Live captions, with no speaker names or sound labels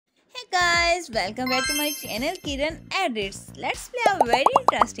guys, welcome back to my channel Kiran Edits. Let's play a very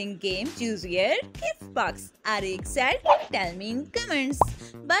interesting game, Choose Your Gift Box. Are you excited? Tell me in comments.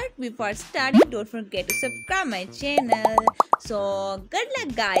 But before starting, don't forget to subscribe my channel. So good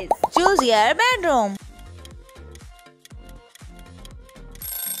luck guys. Choose your bedroom.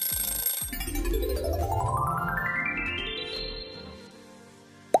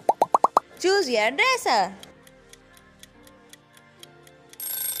 Choose your dresser.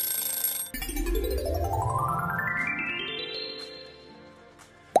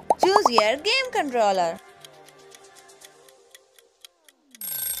 Choose your game controller.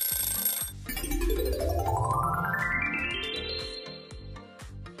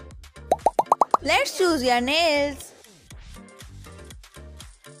 Let's choose your nails.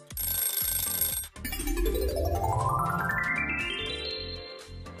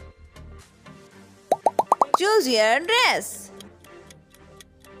 Choose your dress.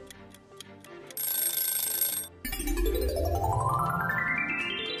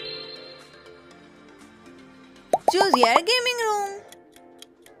 Choose your gaming room.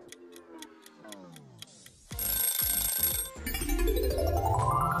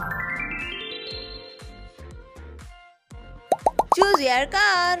 Choose your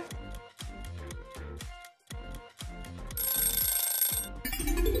car.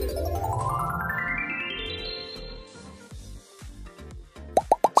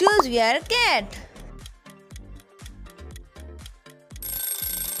 Choose your cat.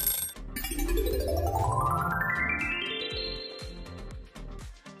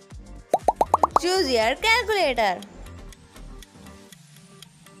 Choose your calculator.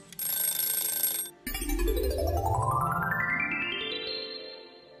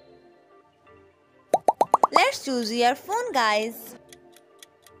 Let's choose your phone, guys.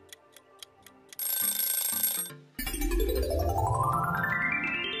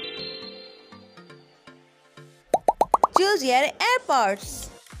 Choose your AirPods.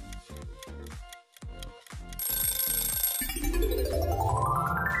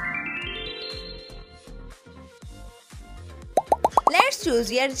 Let's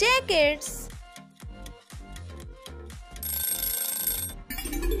choose your jackets.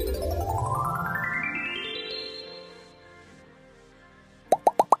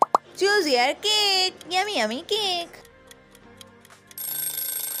 Choose your cake. Yummy, yummy cake.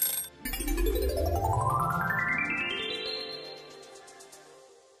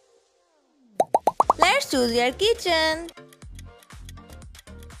 Let's choose your kitchen.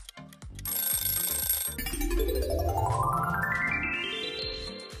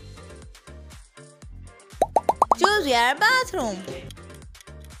 Choose your bathroom.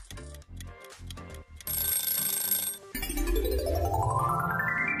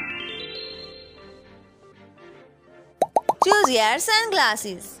 Choose your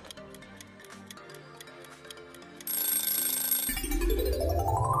sunglasses.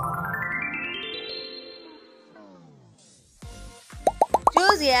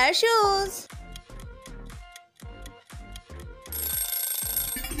 Choose your shoes.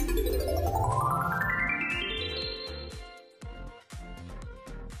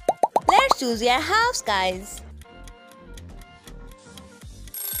 Let's choose your house, guys.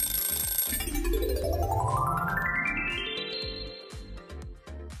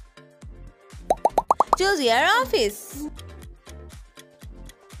 Choose your office.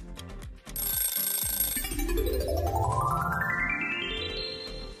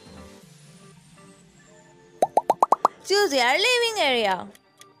 Choose your living area.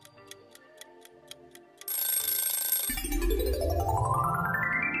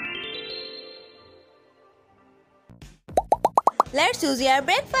 Let's choose your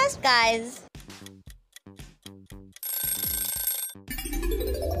breakfast, guys.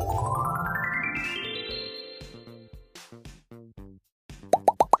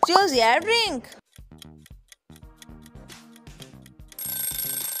 Choose your drink.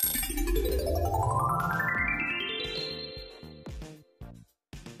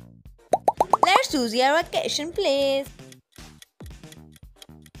 Let's choose your vacation place.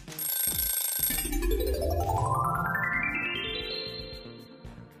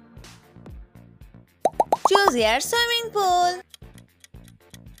 Choose your swimming pool.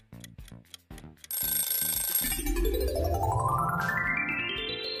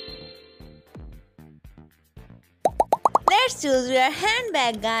 Let's choose your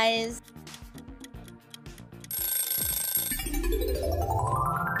handbag, guys.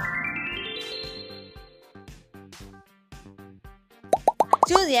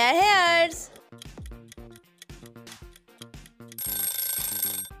 Choose your hairs.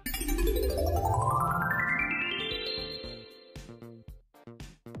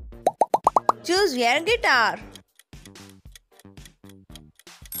 Choose your guitar.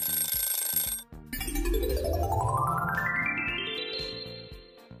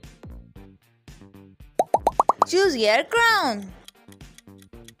 Choose your crown.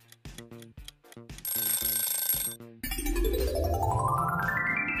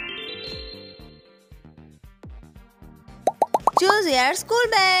 Choose your school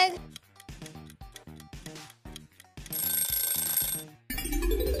bag.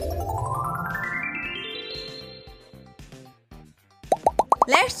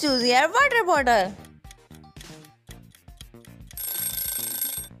 Let's choose your water bottle.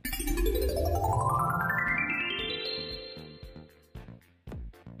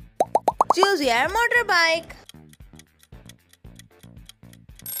 Choose your motorbike.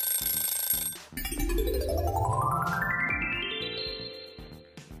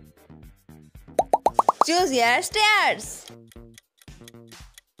 Choose your stairs.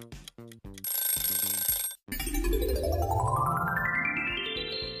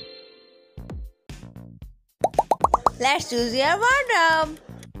 Let's choose your wardrobe.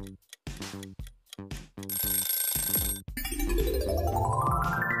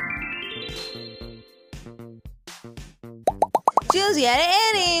 Choose your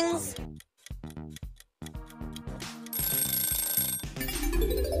earrings.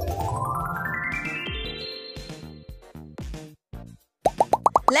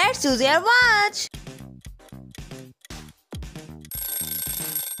 Let's choose your watch.